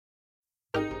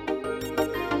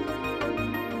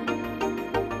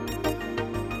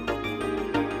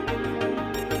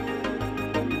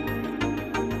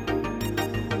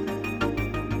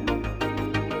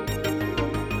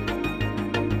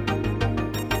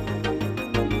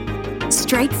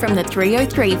straight from the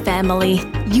 303 family.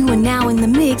 You are now in the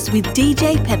mix with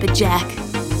DJ PepperJack.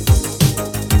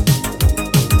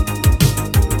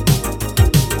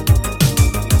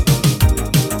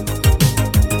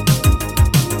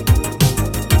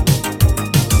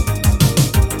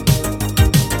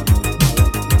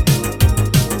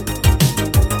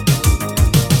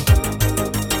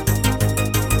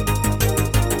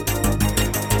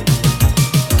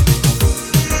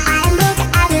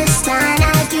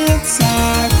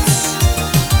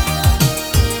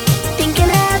 Thinking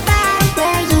about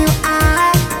where you are.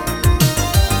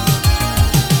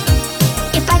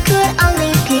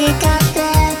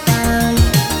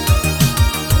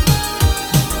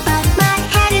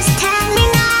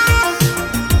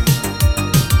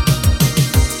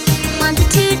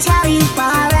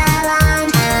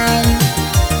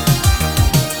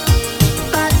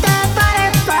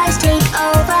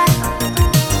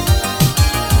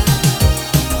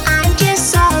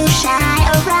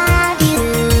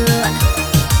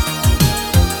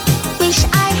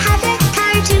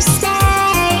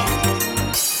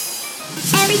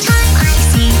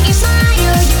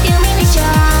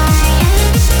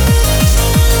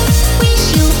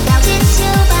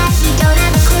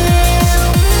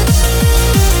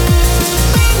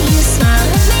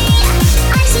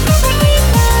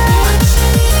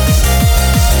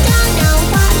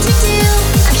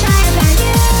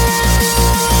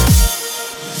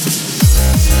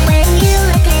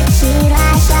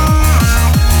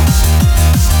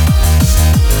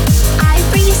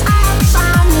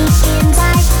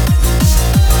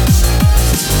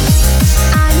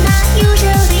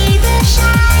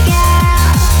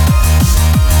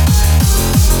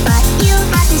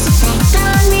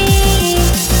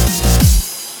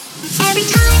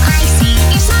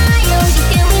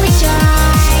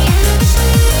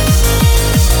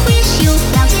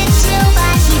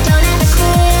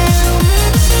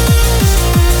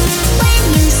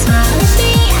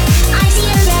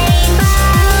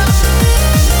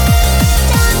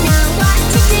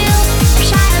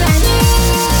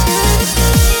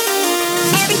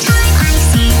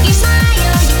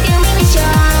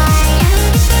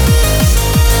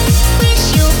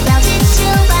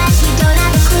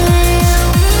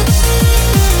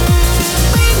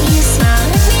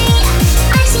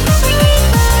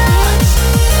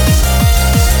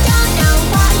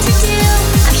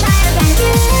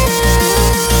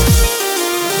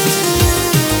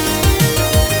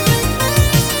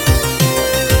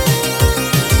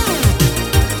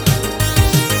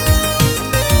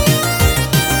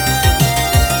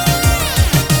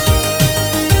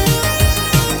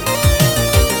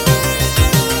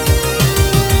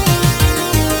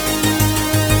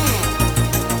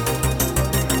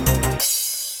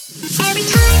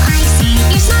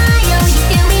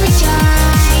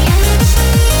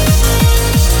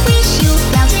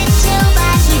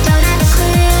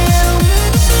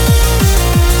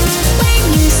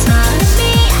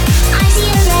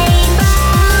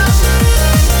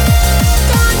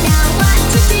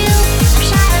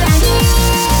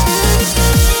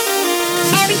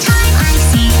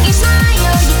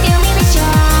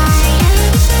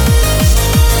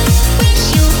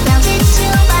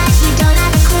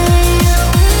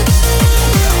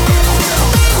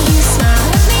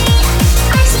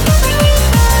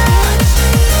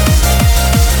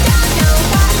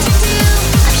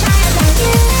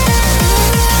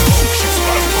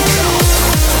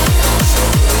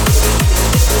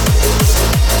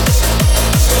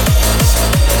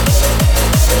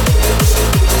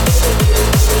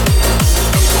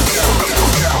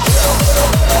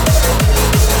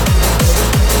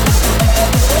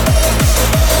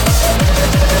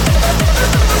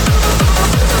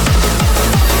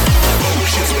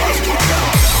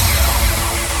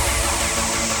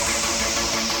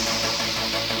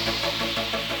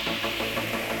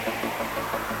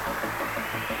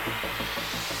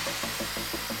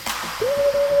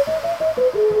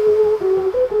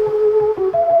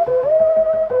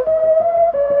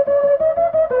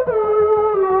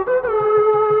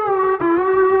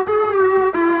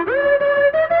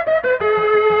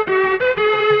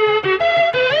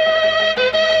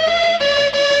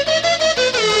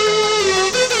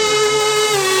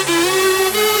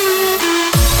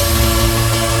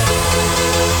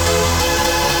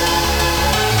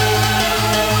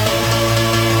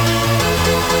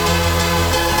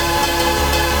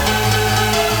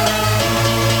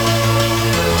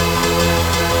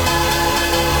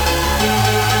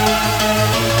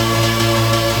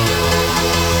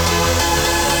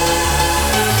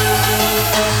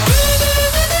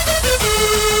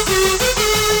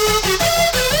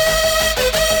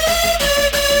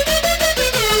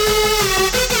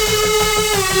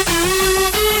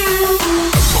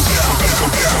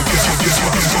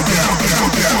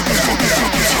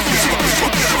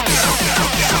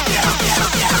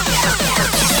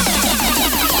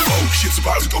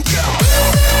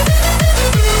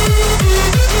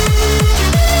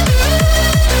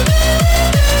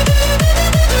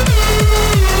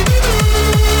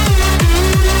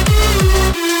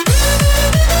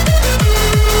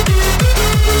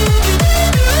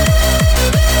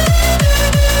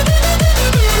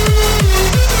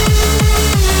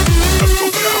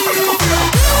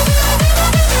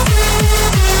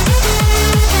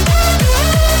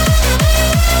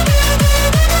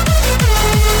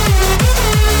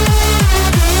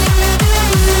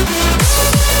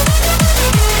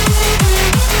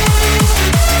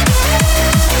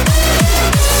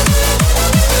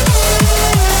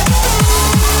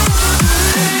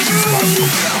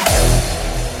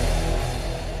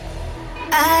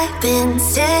 Been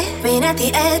staring at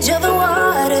the edge of the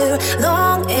water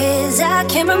long as I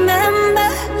can remember,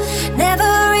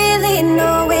 never really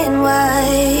knowing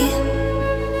why.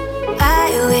 I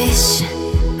wish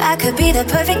I could be the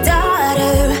perfect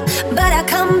daughter, but I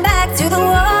come back to the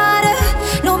water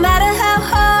no matter how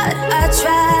hard I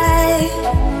try.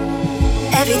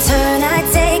 Every turn I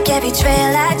take, every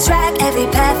trail I track, every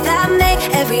path I make,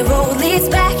 every road leads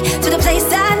back to the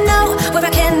place I know where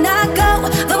I cannot go,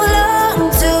 though I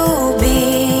long to be.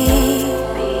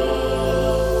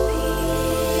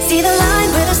 See the line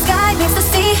where the sky meets the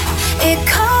sea, it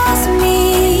calls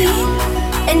me,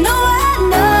 and no one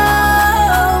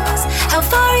knows how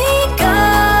far it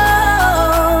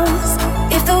goes.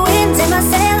 If the wind in my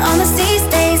sail on the sea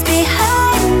stays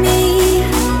behind me,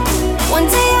 one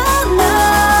day I'll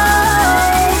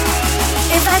know.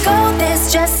 If I go, there's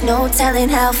just no telling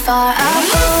how far I'll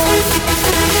go.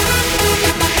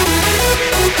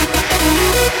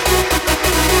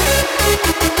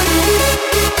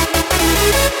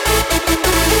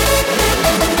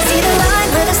 See the line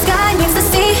where the sky meets the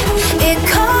sea, it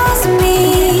calls me,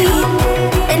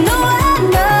 and no one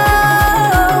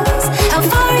knows how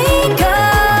far it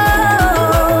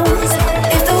goes.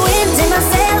 If the wind in my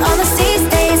sail on the sea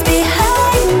stays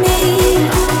behind me,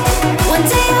 one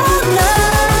day I'll know.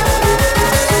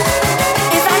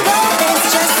 If I go, there's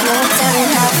just no telling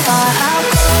how far I'll go.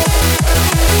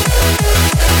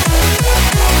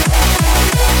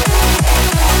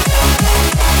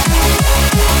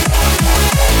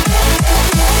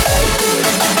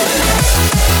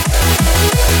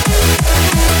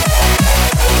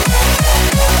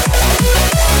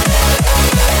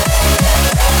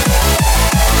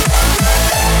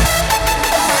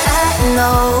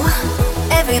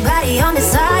 Everybody on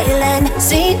this island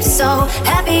seems so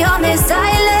happy on this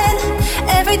island.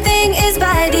 Everything is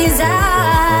by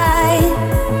design.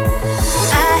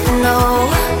 I know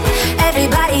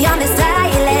everybody on this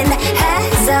island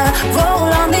has a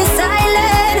role on this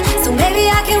island, so maybe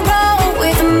I can roll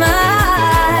with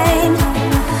mine.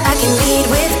 I can lead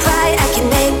with pride, I can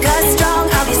make us strong.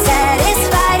 I'll be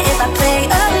satisfied if I play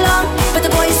along, but the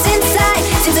voice inside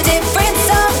sings a different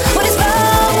song. What is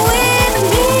wrong with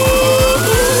me?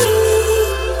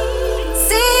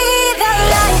 See the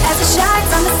light as it shines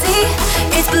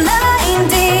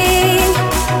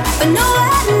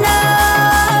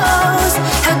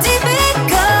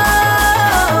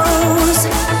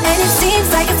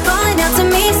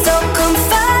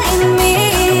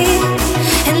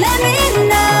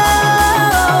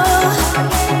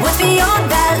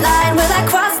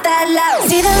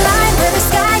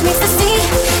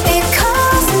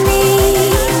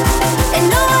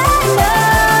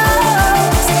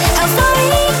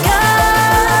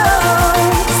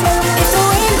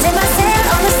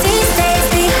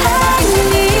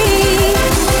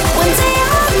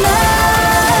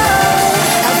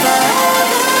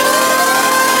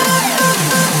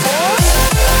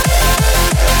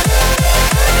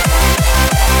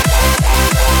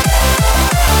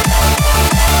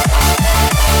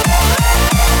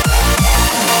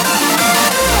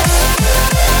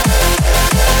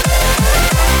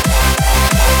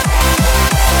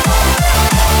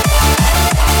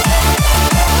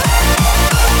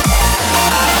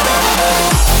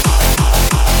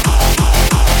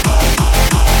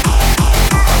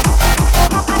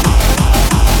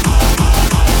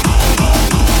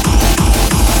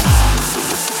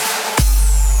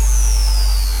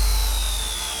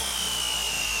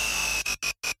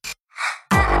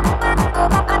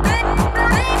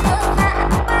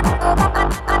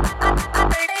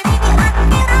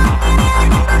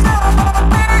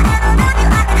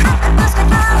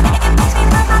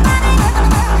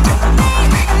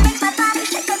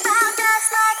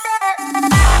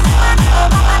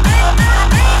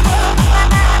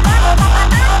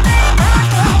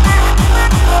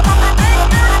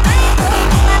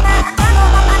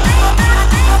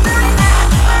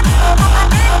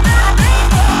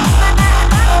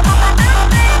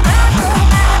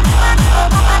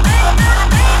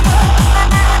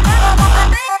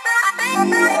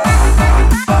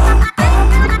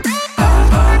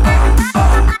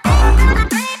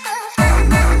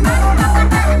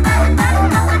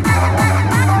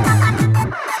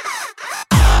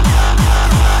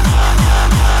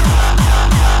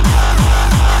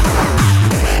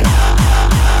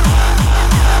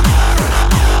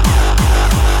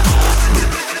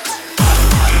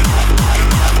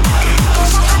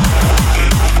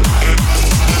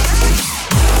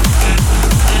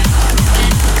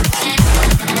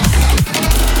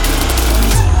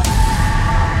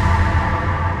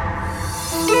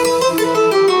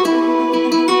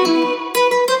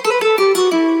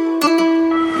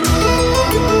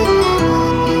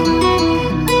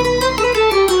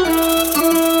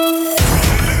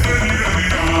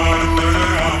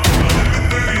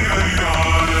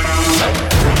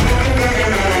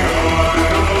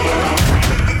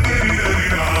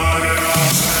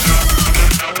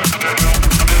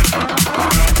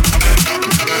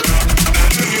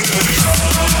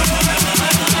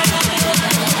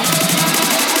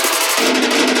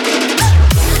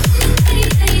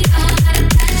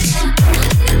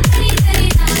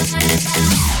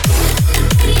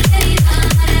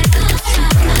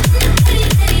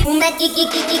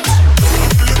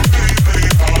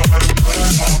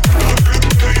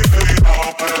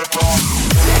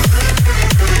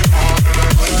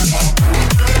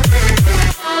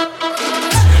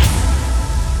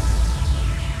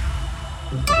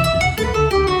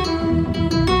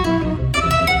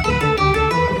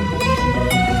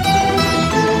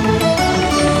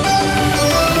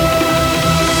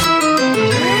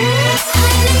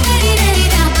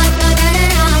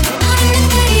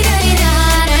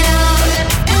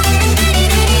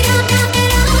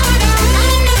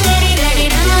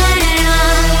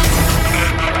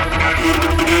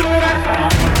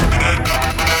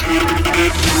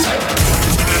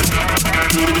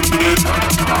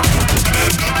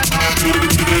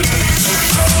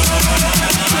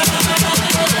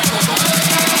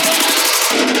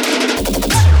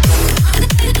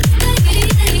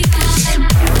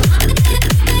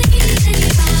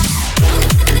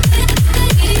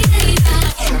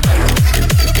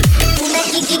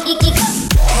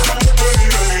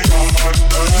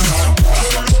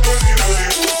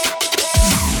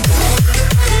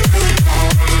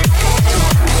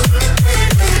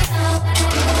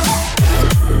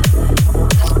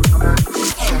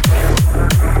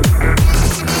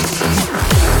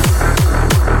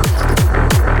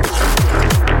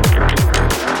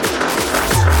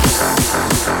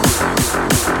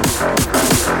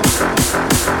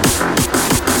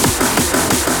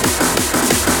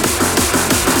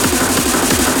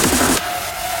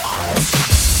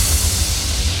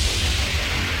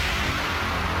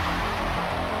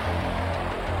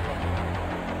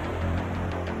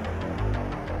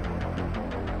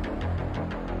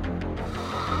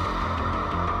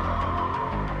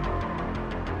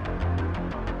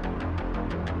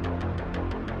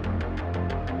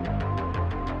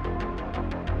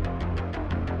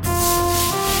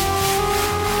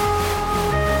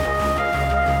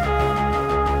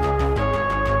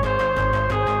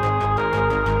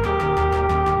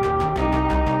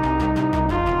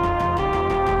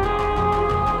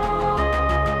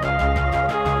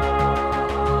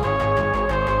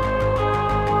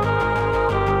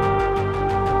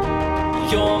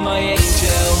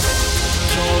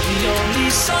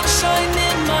sunshine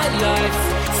in my life.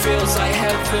 Feels like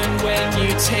heaven when you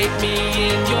take me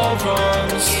in your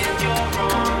arms.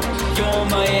 You're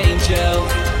my angel.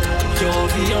 You're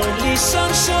the only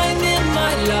sunshine in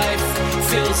my life.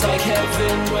 Feels like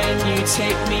heaven when you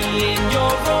take me in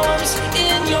your arms.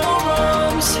 In your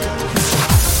arms.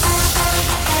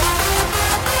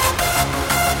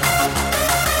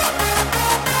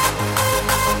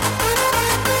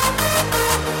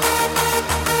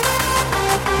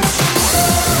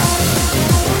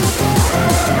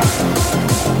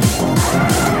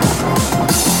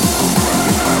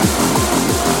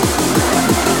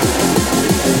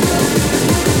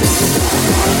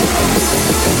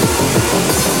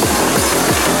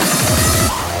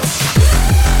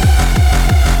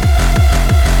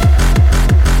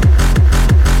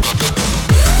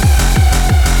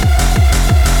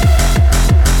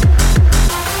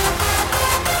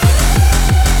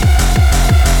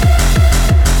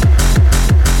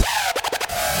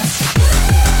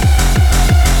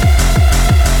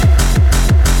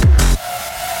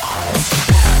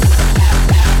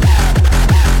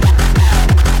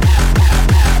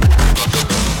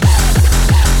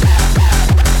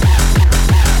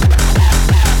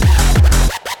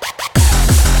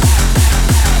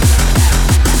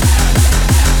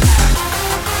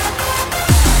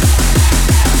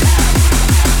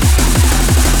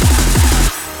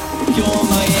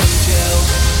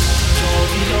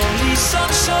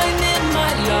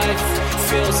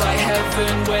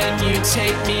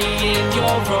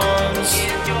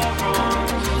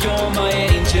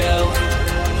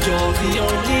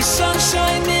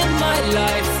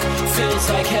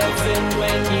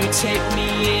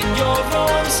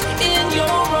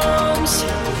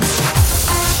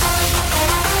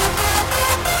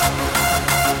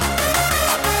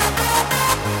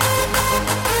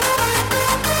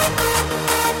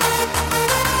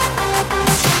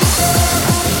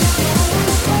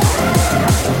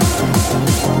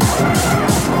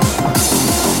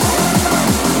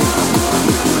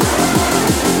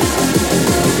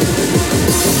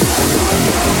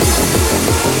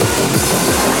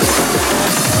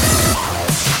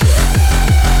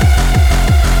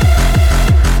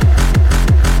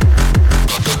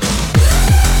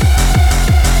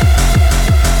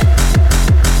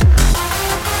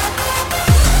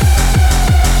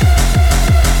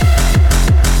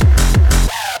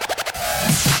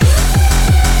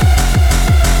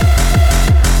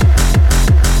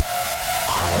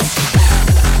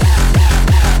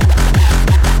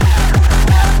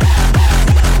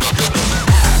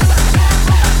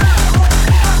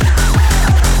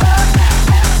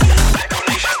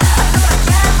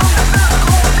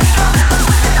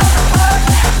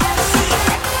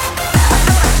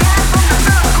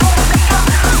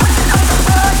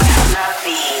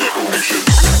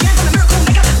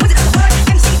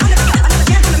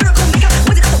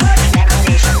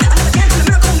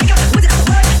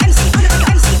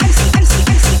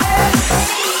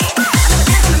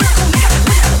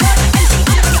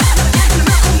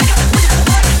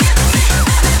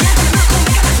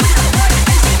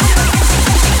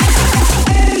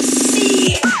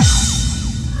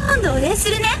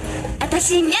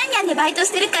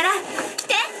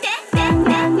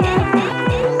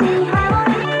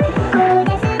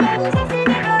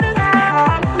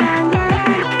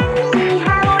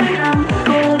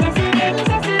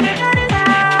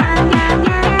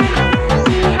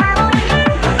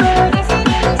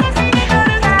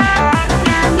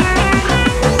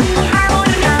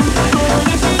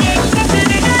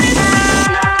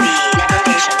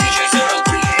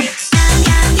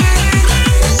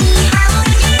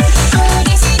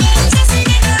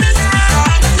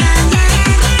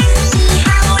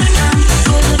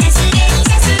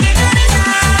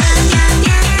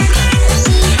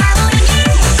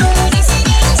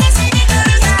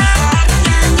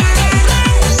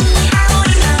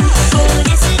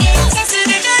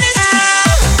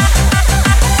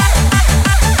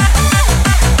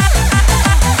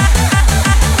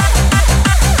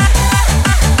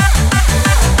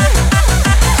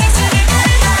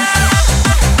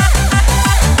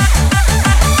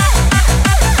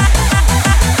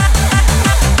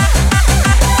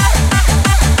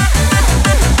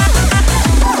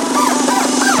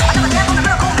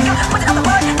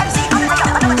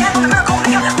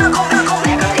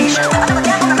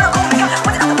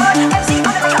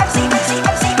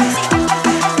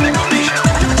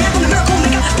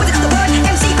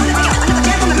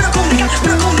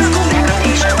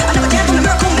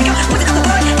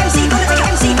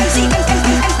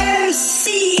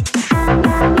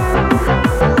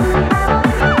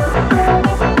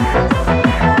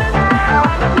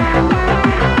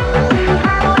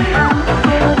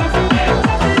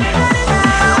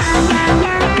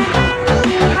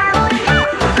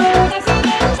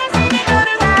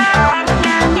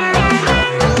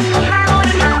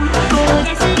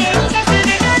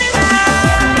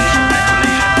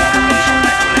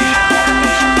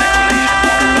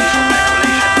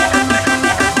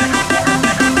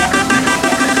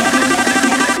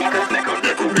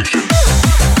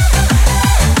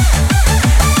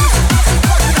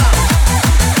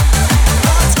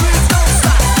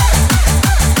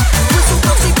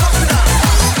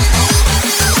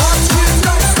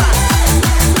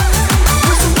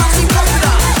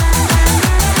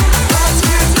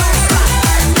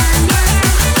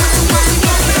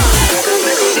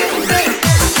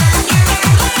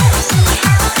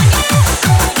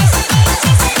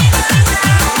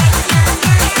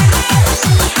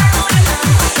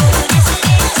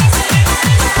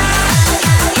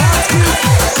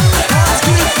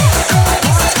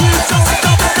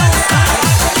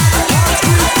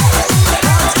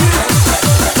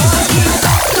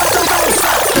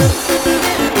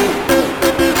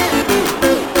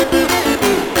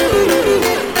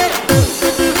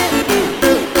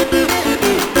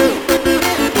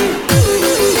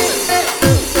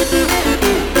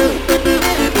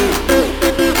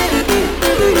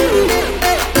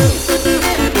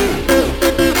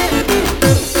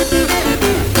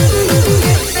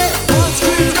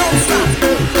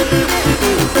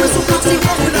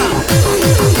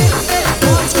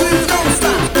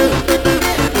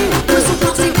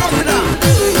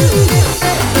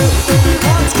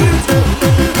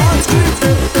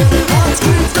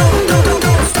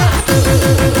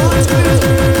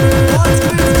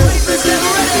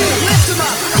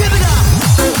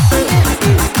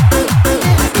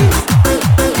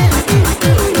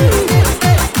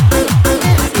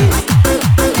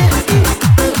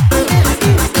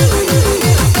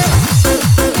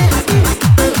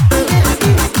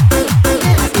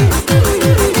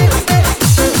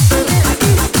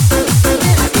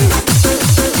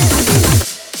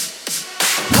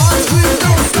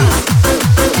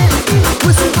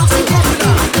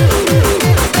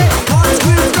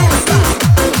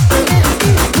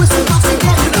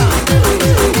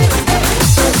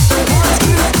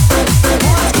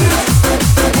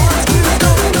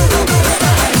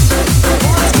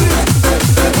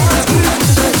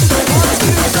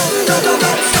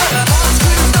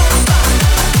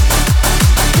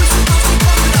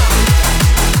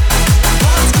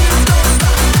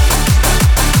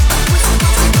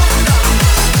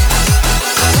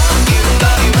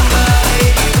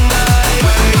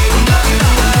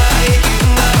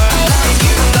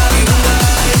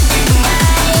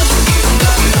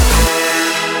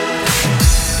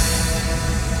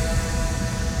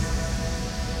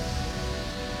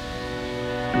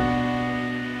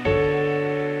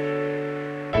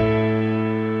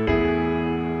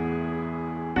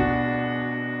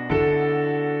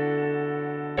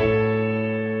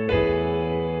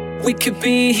 We could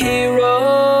be heroes,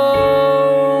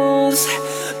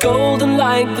 golden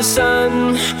like the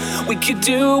sun. We could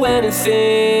do anything.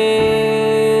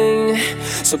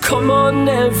 So come on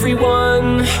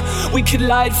everyone, we could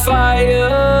light fires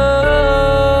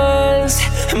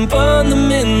and burn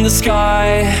them in the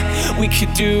sky. We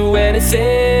could do anything,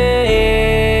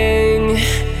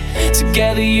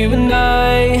 together you and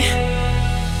I.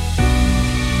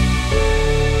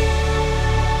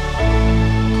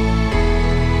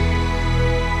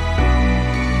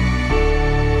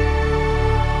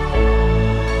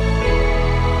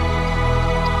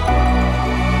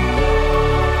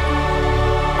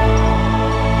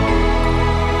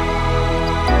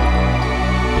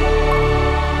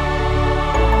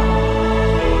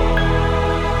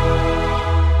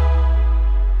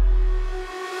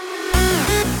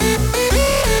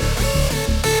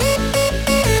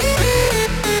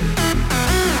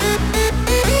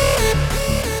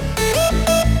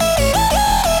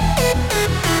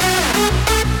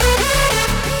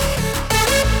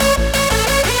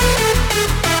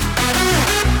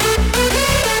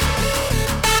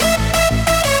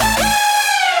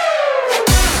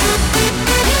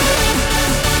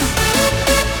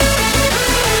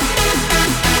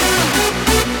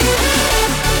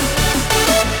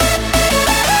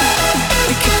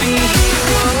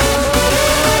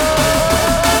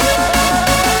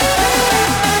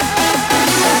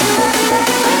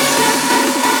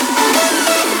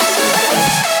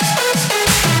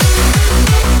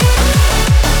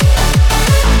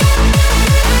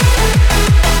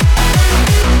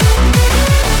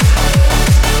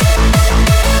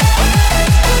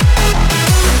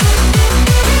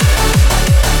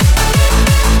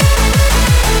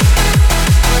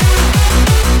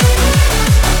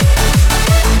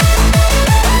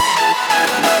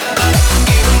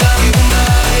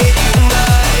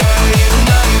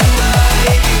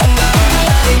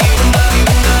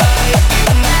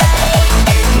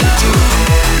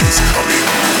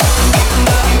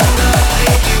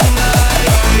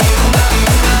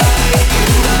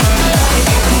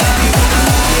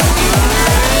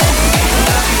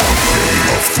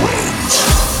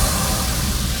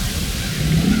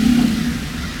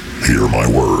 Hear my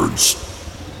words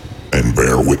and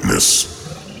bear witness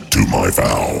to my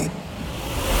vow.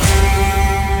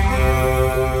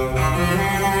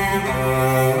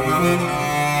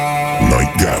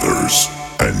 Night gathers,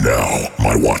 and now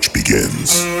my watch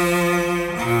begins.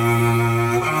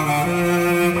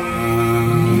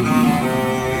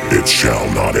 It shall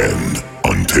not end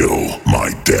until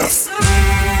my death.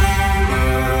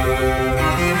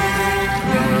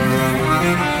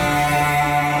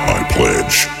 I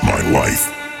pledge my life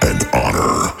and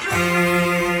honor.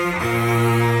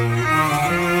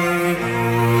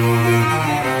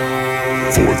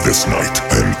 For this night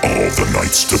and all the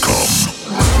nights to come.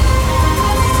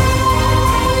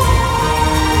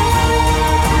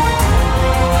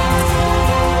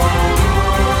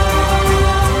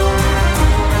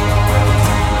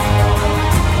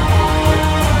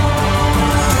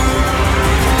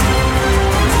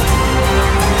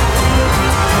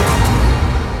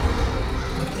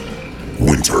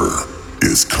 Winter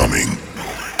is coming.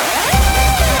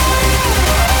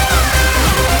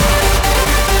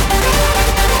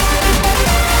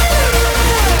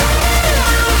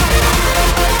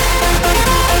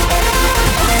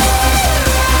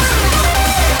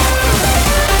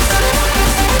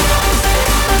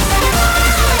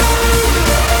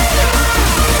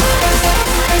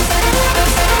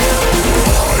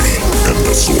 I am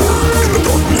the sword in the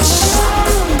darkness.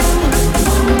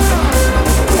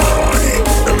 I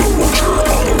am the watcher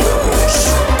on the world.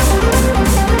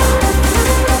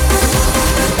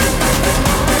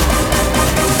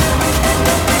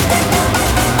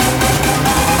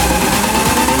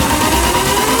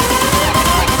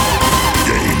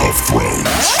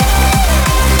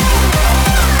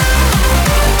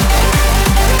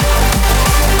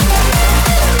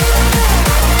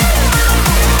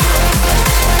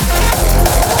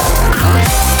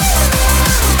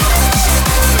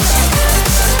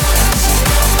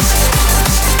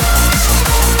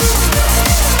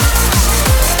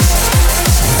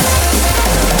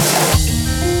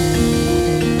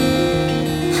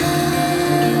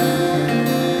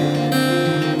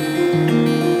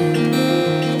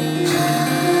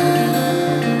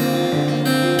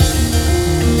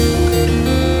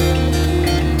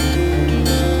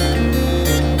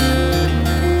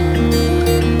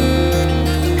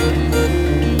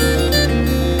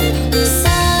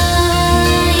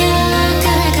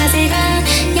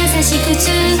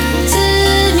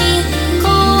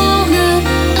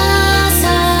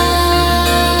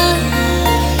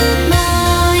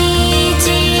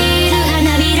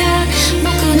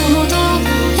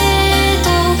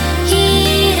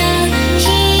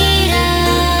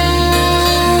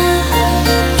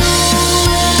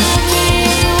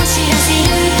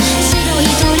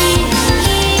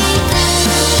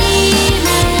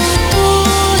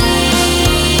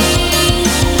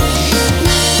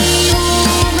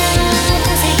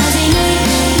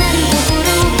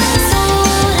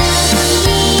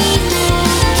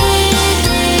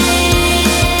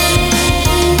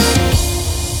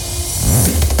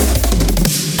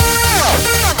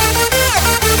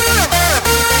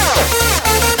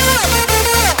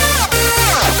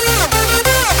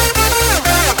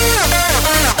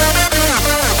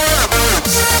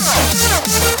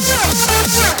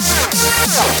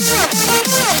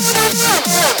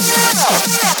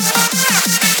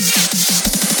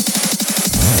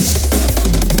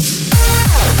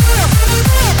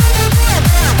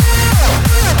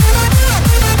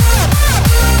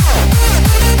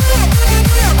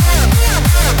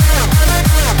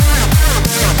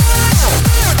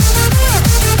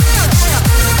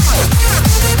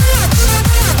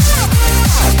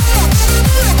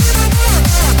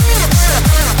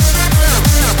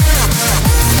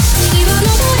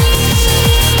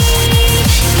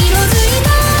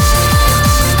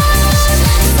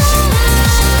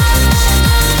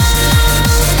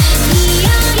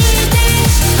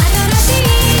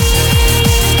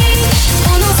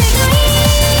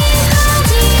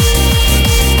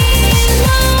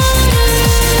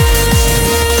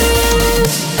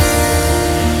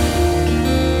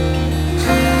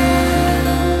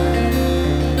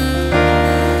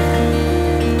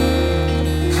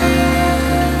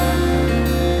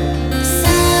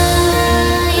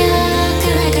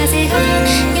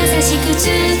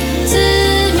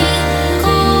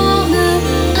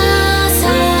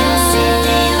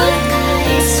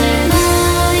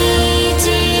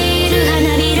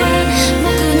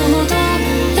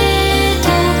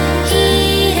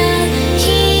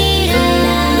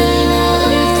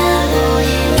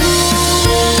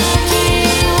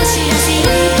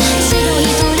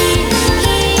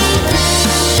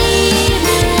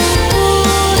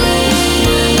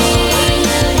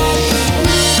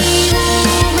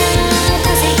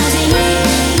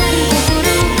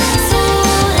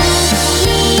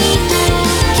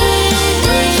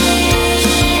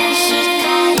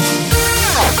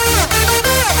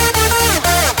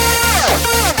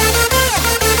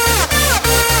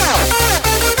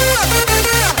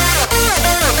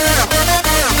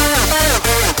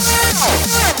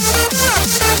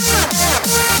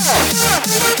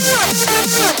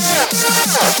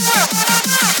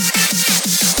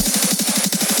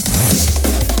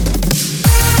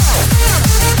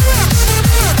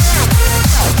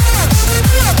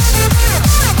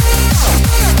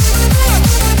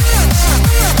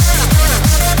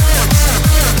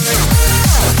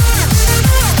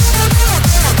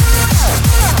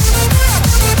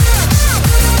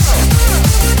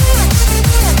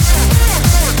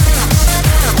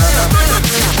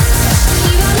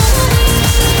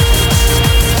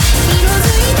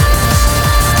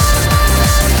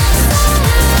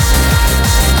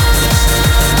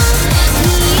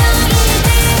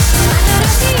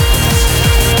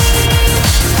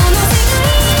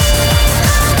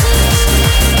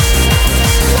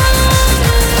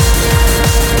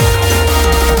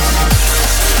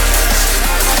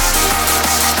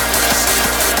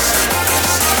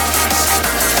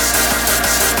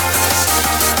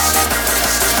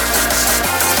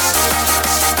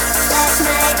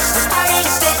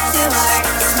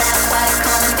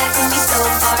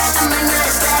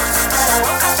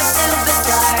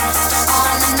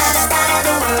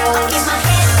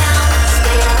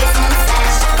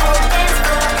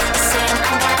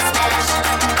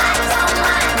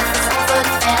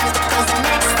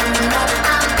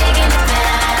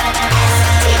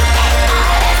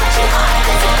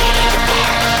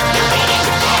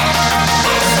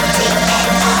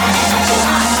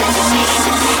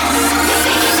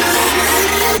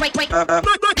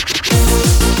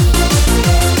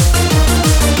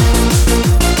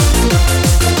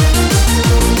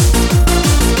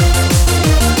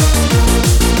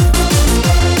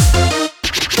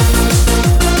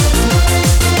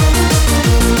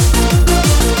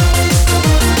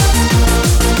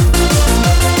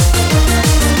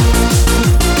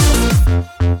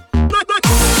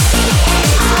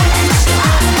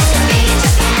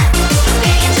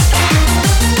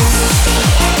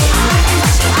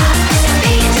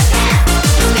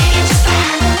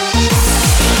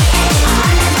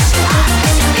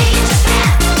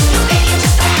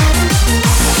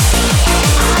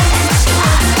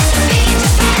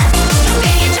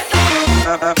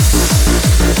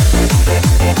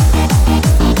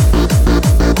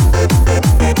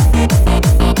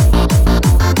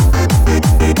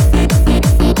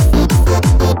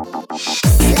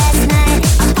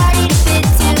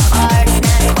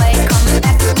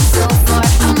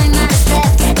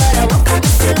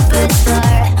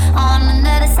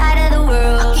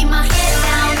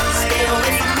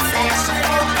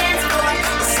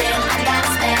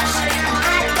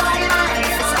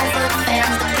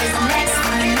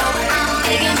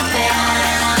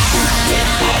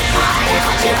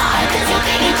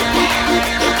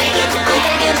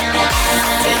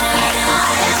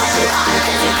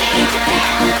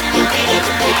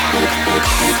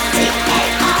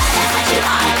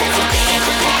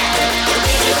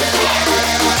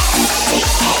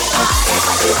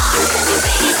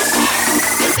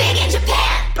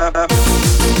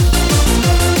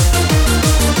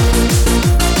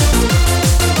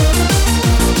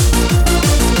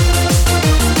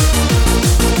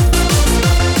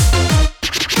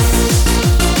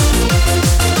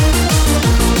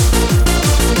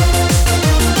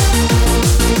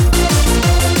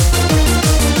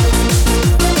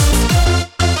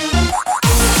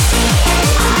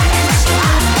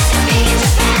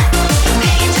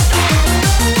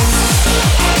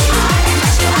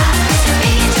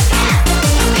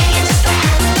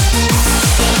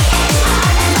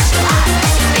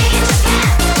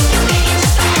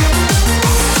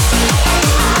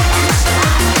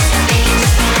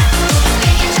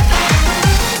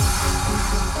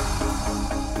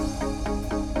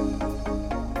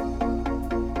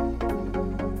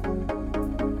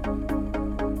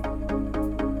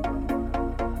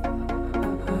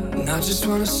 I just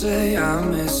wanna say I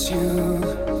miss you.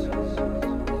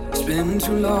 It's been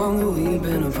too long that we've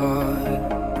been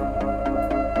apart.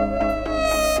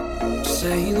 Just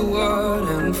say the word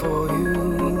and for you,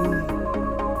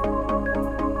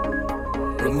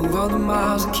 remove all the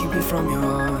miles that keep me from your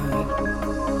heart.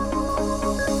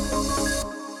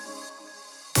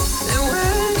 And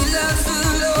when you left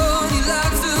alone, it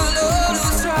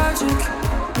was tragic.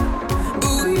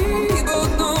 But we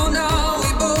both know now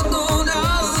it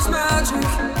was magic.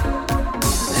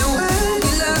 And when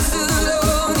you left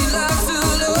alone, it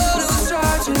was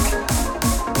tragic.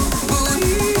 But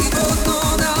we both know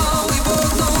now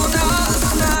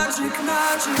it's magic,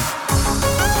 magic.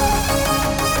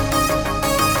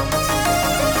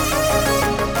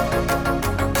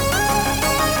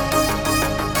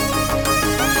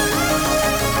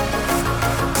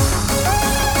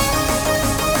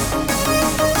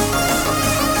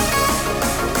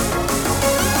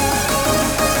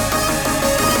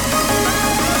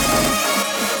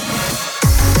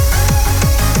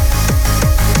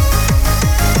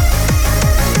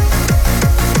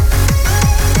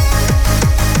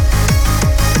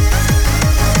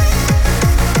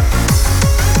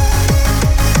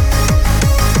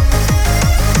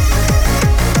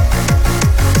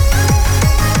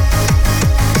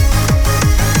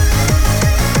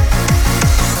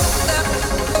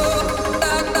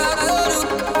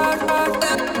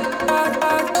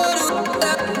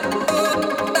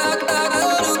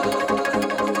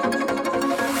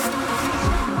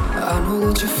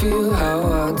 You feel how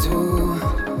I do.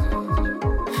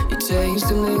 Your taste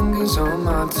still lingers on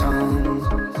my tongue.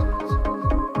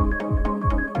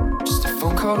 Just a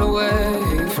phone call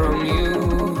away from you,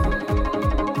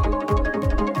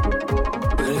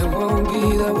 but it won't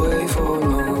be that way for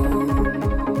long.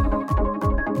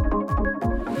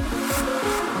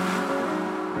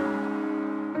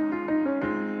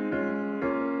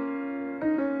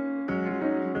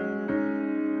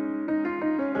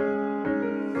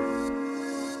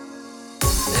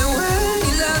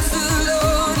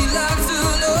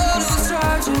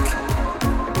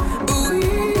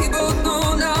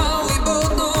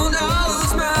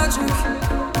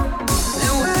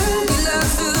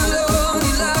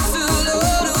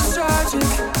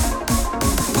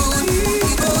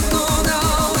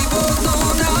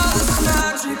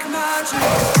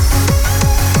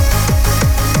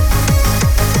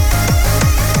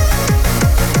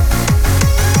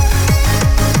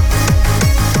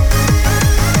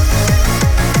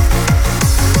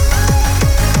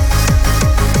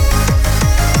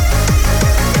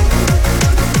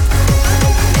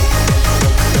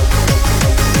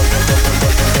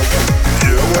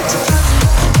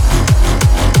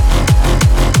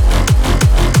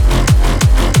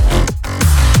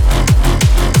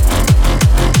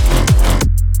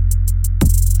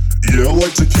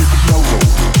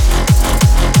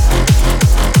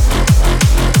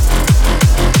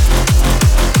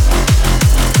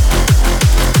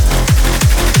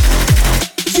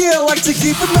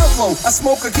 I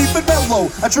smoke, I keep it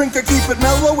mellow. I drink, I keep it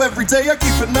mellow. Every day I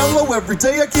keep it mellow. Every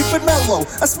day I keep it mellow.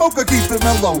 I smoke, I keep it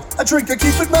mellow. I drink, I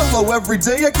keep it mellow. Every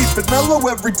day I keep it mellow.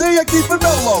 Every day I keep it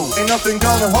mellow. Ain't nothing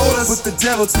gonna hold us. Put the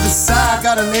devil to the side.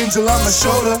 Got an angel on my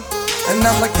shoulder. And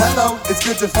I'm like, hello, it's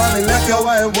good to finally let go.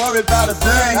 I ain't worried about a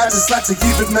thing. I just like to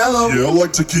keep it mellow. Yeah, I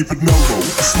like to keep it mellow.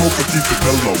 I smoke, I keep it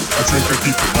mellow. I drink, I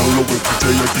keep it mellow. Every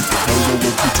day I keep it mellow.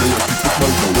 Every day I keep it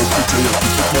mellow. Every day I keep it mellow. Every day I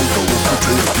keep it mellow. Every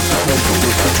day I keep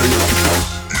it mellow.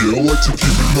 Yeah, I like to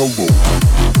keep it mellow.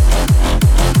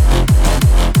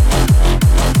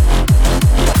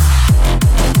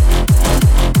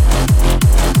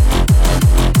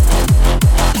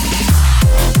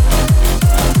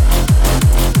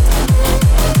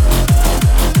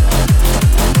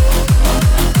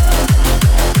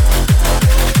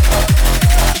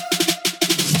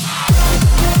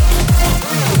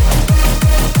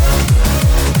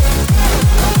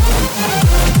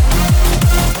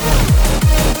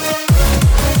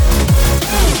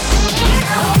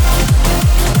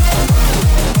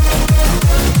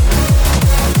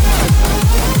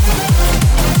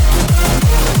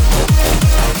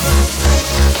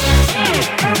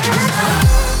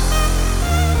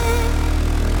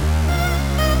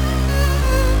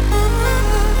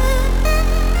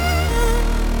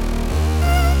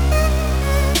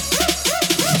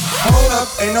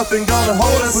 Ain't nothing gonna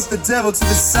hold us. Put the devil to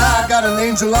the side. Got an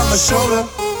angel on my shoulder.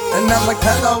 And I'm like,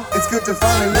 hello, it's good to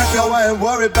finally let go. I ain't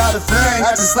worried about a thing.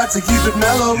 I just like to keep it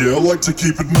mellow. Yeah, I like to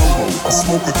keep it mellow. I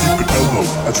smoke, I keep it mellow.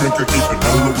 I drink, I keep it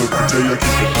mellow. Every day I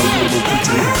keep it mellow. Every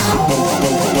day I keep it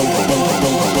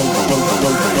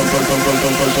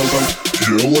mellow.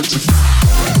 Yeah, I like to.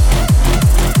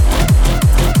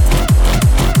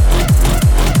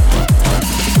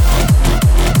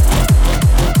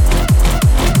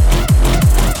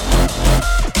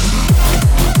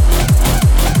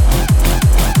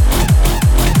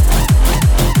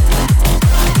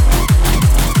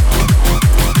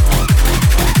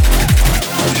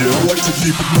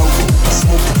 keep it mellow. I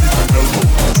smoke, I keep it mellow.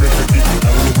 I drink, I keep it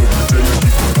mellow every day. I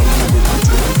keep it mellow every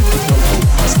day. I keep it mellow.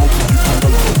 I smoke, I keep it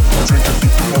mellow. I drink, I keep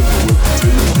it mellow every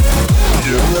day. I keep it.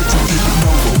 Yeah, I like to keep it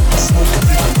mellow. I smoke, I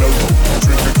keep it mellow. I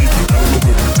drink, I keep it mellow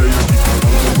every day. I keep it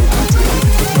mellow every day. I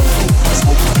keep it mellow. I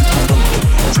smoke, I keep it mellow.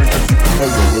 I drink, I keep it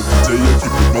mellow every day. I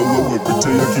keep it mellow every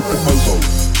day. I keep it mellow.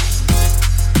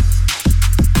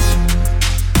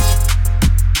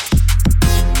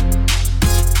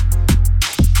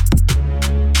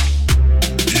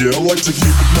 Yeah, I like to keep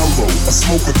it mellow. I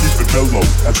smoke, I keep it mellow.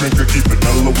 I drink, I keep it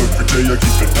mellow every day. I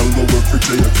keep it mellow every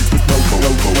day. I keep it mellow.